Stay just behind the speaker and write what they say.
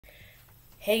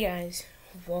Hey guys,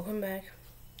 welcome back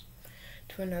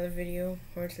to another video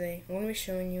where today I'm going to be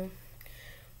showing you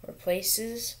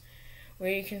places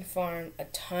where you can farm a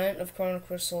ton of chrono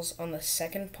crystals on the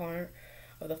second part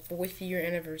of the 4th year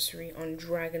anniversary on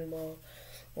Dragon Ball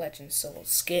Legends. So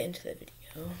let's get into the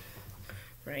video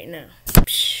right now.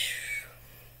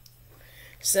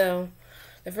 So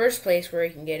the first place where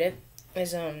you can get it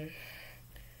is for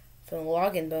the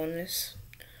login bonus,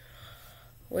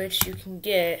 which you can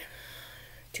get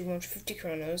 250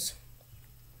 chronos.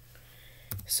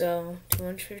 So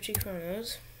 250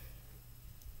 chronos,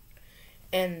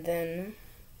 and then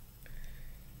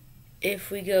if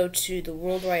we go to the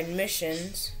worldwide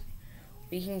missions,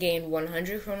 we can gain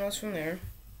 100 chronos from there.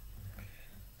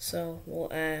 So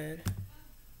we'll add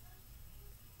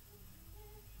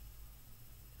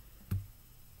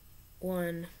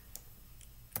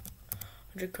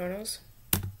 100 chronos.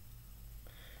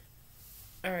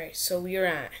 Alright, so we are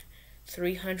at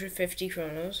 350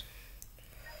 chronos.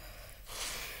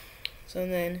 So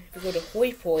then if we go to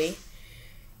Hoi Poi,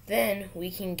 then we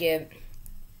can get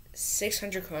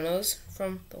 600 chronos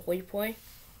from the Hoi Poi.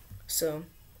 So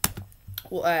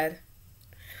we'll add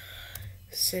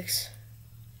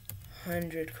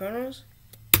 600 chronos.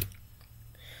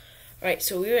 Alright,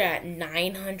 so we're at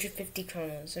 950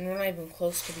 chronos, and we're not even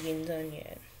close to being done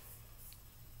yet.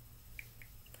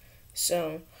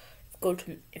 So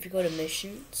if you go to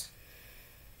missions,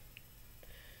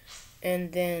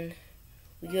 and then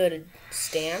we go to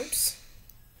stamps,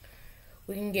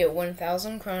 we can get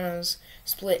 1,000 chronos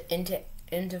split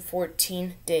into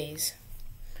 14 days.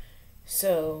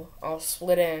 So I'll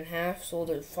split it in half, so we'll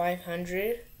do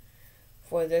 500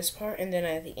 for this part, and then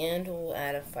at the end we'll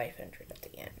add a 500 at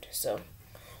the end. So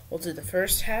we'll do the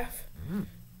first half, and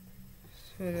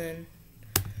then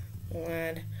we'll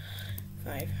add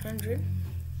 500.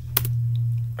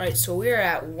 Alright, so we're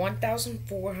at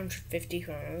 1,450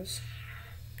 chronos.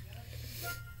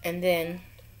 And then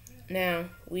now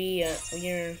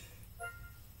if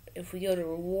we go to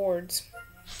rewards,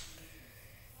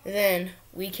 then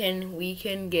we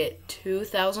can get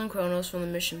 2,000 chronos from the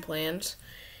mission plans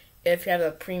if you have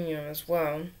a premium as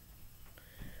well.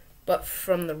 But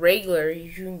from the regular,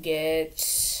 you can get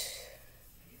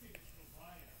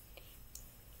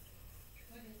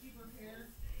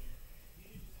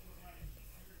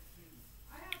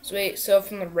so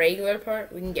from the regular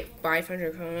part, we can get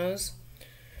 500 chronos.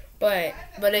 But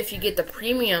if you get the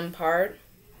premium part,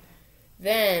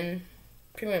 then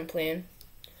premium plan,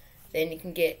 then you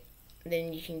can get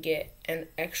an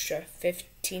extra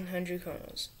 1,500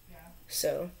 chronos.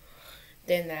 So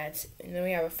then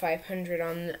we have a 500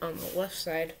 on the left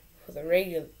side for the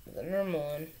normal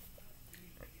one.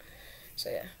 So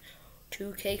yeah,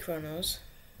 2K chronos.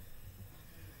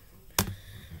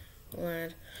 We'll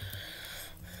add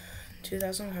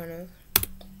 2,000 chronos.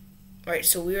 Alright,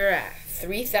 so we are at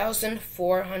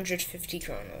 3,450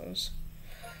 chronos.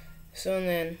 So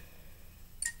then,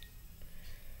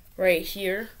 right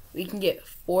here, we can get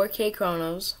 4K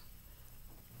chronos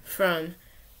from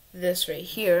this right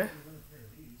here.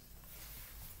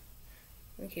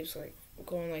 It keeps like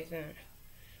going like that.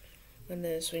 And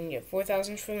this, we can get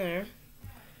 4,000 from there.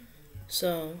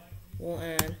 So we'll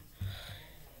add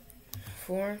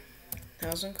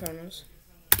 4,000 chronos.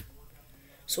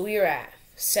 So we are at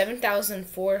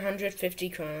 7,450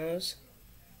 chronos.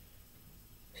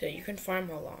 So you can farm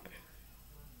a lot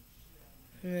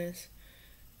from this.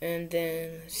 And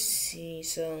then let's see,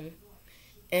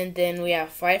 and then we have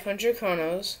 500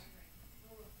 chronos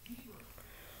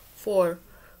for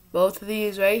both of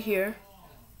these right here.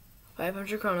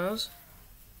 500 chronos.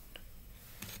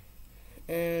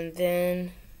 And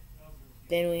then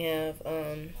we have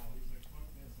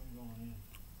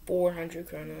 400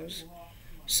 chronos.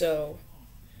 So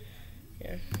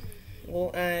yeah,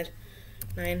 we'll add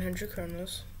 900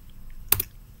 chronos.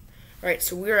 Alright,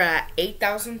 so we're at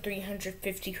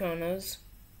 8,350 chronos.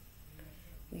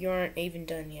 We aren't even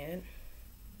done yet.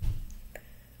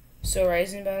 So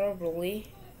Rising Battle Broly,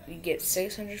 we get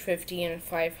 650 and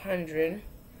 500.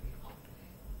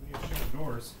 We need to shut the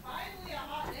doors. Finally a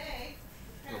hot day.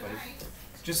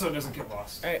 Just so it doesn't get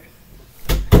lost. Alright.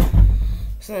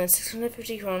 So then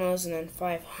 650 chronos and then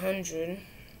 500.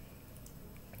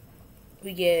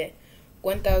 We get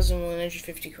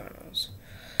 1,150 chronos.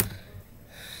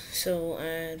 So we'll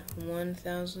add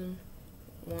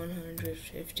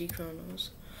 1,150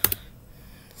 chronos.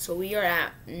 So we are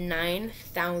at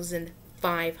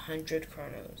 9,500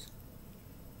 chronos.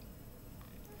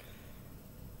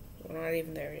 We're not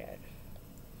even there yet.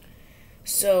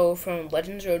 So from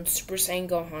Legends Road Super Saiyan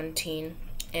Gohan Teen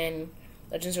and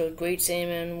Legends Road Great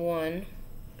Saiyaman 1,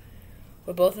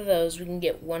 For both of those, we can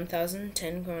get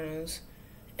 1,010 chronos.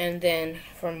 And then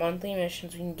for monthly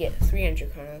missions, we can get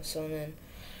 300 chronos. So then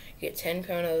you get 10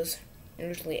 chronos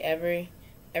usually every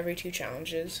 2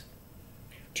 challenges,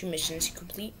 2 missions you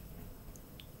complete.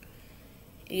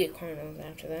 You get chronos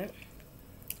after that.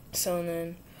 So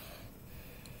then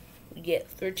we get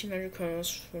 1,300 chronos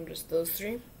from just those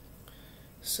 3.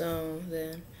 So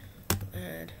then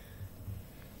add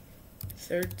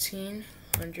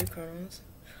 1,300 chronos.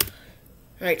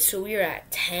 Alright, so we are at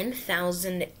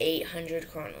 10,800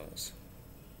 chronos.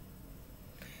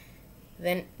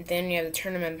 Then we have the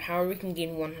tournament power. We can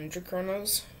gain 100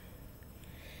 chronos.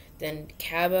 Then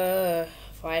Kaba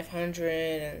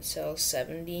 500 and sell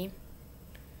 70.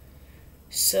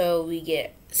 So we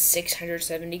get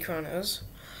 670 chronos.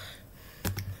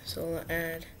 So we'll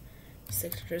add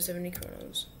 670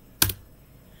 chronos.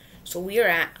 So we are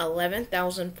at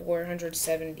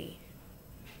 11,470.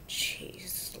 Jeez,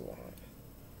 this is a lot.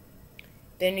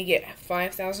 Then you get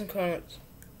 5,000 chronos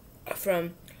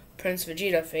from Prince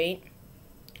Vegeta Fate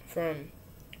from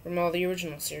all the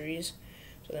original series.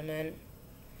 So that meant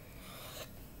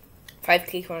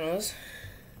 5k chronos.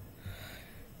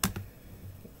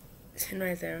 It's in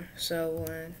right there. So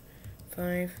we'll add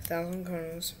 5,000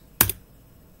 chronos.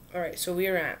 Alright, so we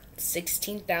are at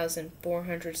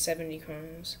 16,470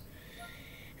 chronos.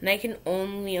 And I can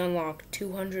only unlock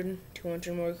 200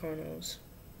 more chronos.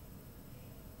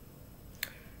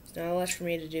 It's not much for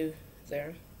me to do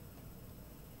there.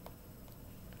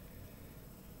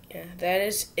 Yeah, that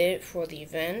is it for the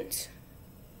event.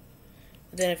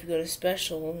 Then if we go to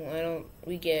special,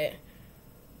 we get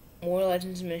more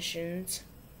Legends missions.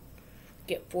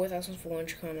 Get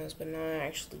 4,400 chronos, but not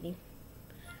actually.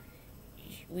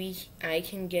 I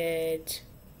can get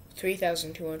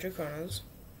 3,200 chronos.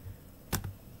 So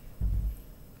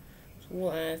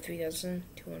we'll add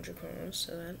 3,200 chronos,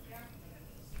 so that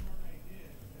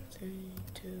 3,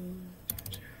 2,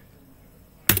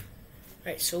 0.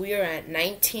 Alright, so we are at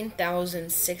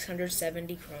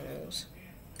 19,670 chronos.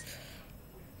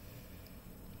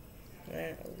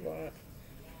 That's a lot.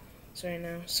 So right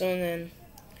now, so and then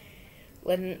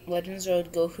Legends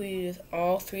Road, Goku with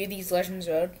all 3 of these Legends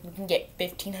Road, we can get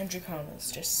 1,500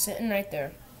 chronos, just sitting right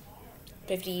there.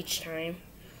 50 each time,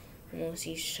 almost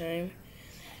each time.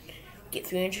 Get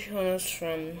 300 chronos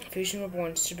from Fusion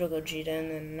Reborn Super Gogeta,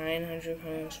 and then 900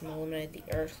 chronos from Eliminate the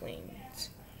Earthlings.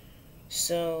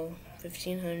 So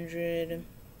 1,500,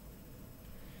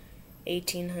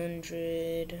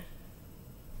 1,800,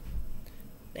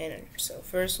 900. So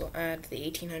first we'll add the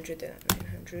 1,800, then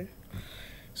 900.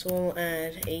 So we'll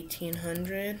add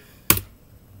 1,800.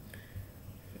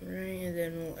 Right, and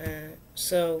then we'll add.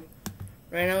 So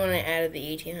right now, when I added the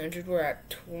 1,800, we're at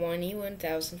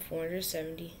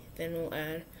 21,470. Then we'll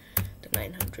add the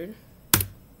 900.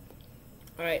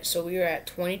 Alright, so we are at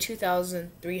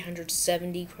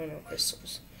 22,370 chrono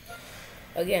crystals.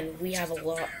 Again, we have a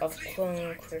lot of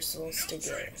chrono crystals to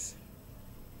get.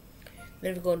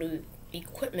 Then if we go to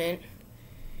equipment,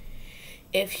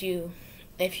 if you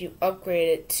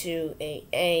upgrade it to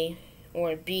a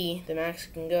or a B, the max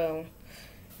it can go,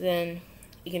 then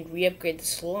you can re-upgrade the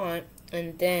slot,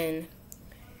 and then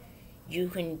you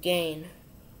can gain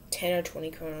 10 or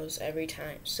 20 chronos every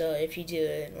time. So if you do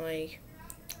it, like,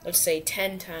 let's say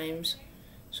 10 times,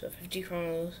 so 50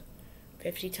 chronos,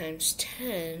 50 times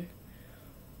 10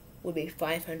 would be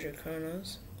 500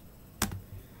 chronos.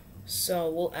 So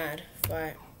we'll add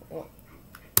 500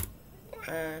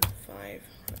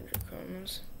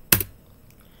 chronos.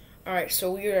 Alright,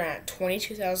 so we are at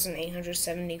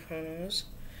 22,870 chronos.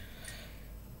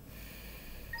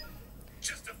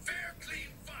 Just a fair, clean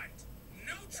fight.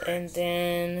 No tricks. And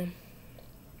then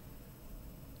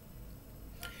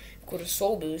go to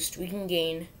Soul Boost, we can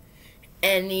gain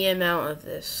any amount of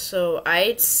this. So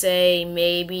I'd say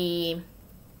maybe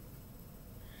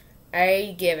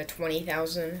I give a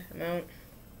 20,000 amount.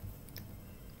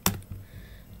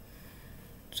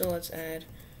 So let's add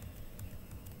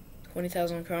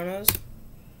 20,000 chronos.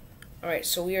 Alright,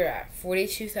 so we are at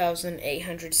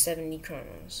 42,870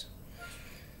 chronos.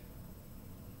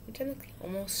 We're technically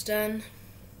almost done.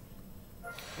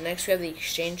 Next we have the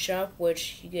exchange shop,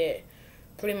 which you get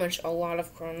pretty much a lot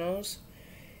of chronos.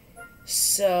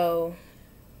 So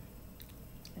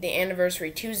the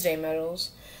Anniversary Tuesday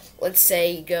medals, let's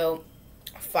say you go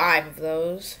 5 of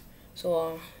those.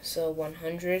 So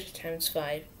 100 times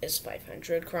 5 is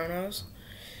 500 chronos.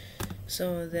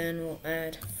 So then we'll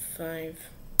add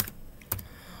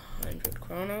 500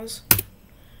 chronos.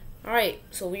 Alright,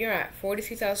 so we are at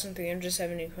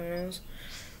 43,370 chronos.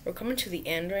 We're coming to the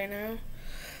end right now.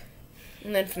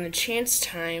 And then from the chance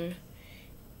time,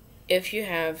 if you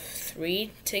have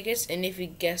 3 tickets and if you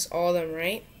guess all of them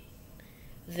right,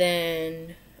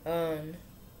 then you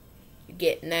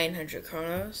get 900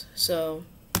 chronos. So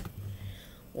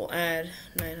we'll add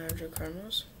 900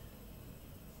 chronos.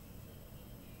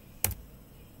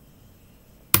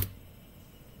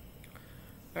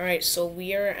 Alright, so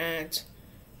we are at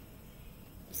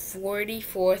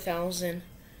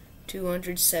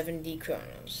 44,270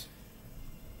 chronos.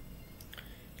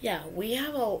 Yeah, we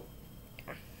have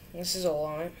this is a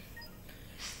lot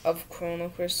of chrono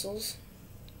crystals.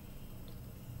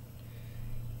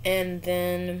 And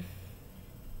then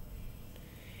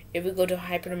if we go to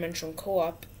hyperdimensional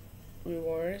co-op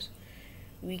rewards,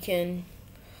 we can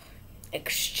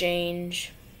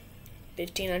exchange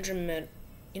 1,500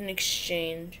 in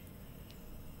exchange.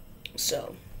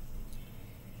 So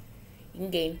you can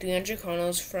gain 300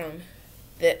 chronos from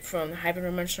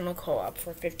hyperdimensional co-op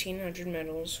for 1,500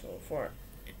 medals. For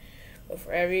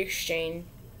every exchange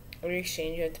you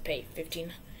have to pay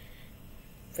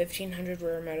 1,500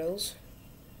 rare medals.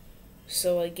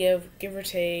 So I give or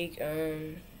take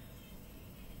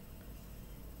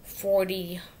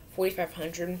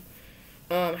 4,500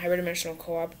 hyperdimensional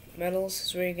co-op medals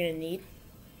is what you're gonna need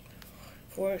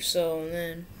for it. So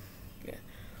then yeah,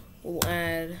 we'll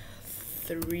add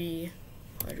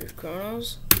 300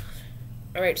 chronos.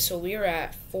 Alright, so we are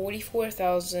at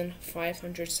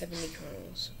 44,570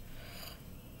 chronos.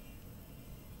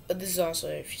 But this is also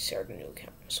if you start a new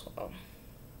account as well.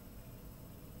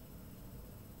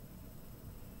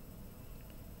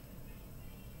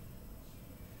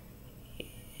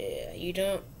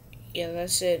 Yeah,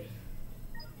 that's it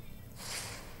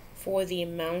for the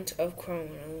amount of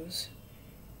chronos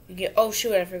you get. Oh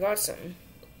shoot, I forgot something.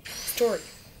 Story.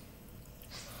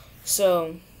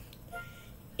 So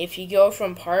if you go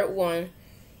from part 1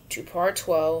 to part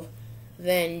 12,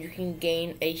 then you can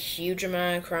gain a huge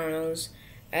amount of chronos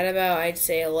at about, I'd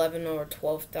say, 11 or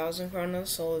 12,000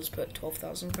 chronos. So let's put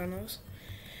 12,000 chronos.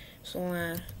 So we'll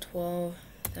add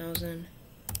 12,000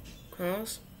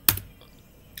 chronos.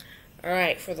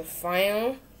 Alright, for the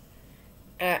final,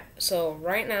 so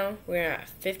right now we're at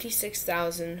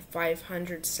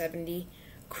 56,570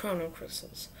 chrono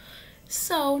crystals.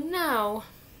 So now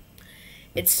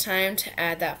it's time to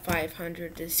add that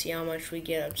 500 to see how much we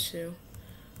get up to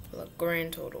for the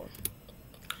grand total.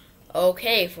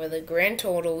 Okay, for the grand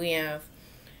total we have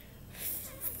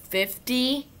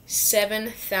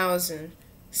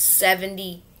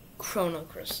 57,070 chrono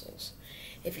crystals.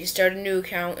 If you start a new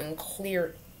account and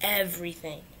clear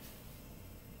everything,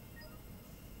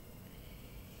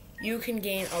 you can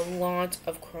gain a lot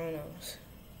of chronos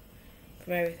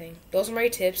from everything. Those are my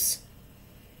tips.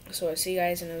 So I'll see you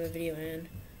guys in another video, and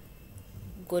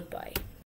goodbye.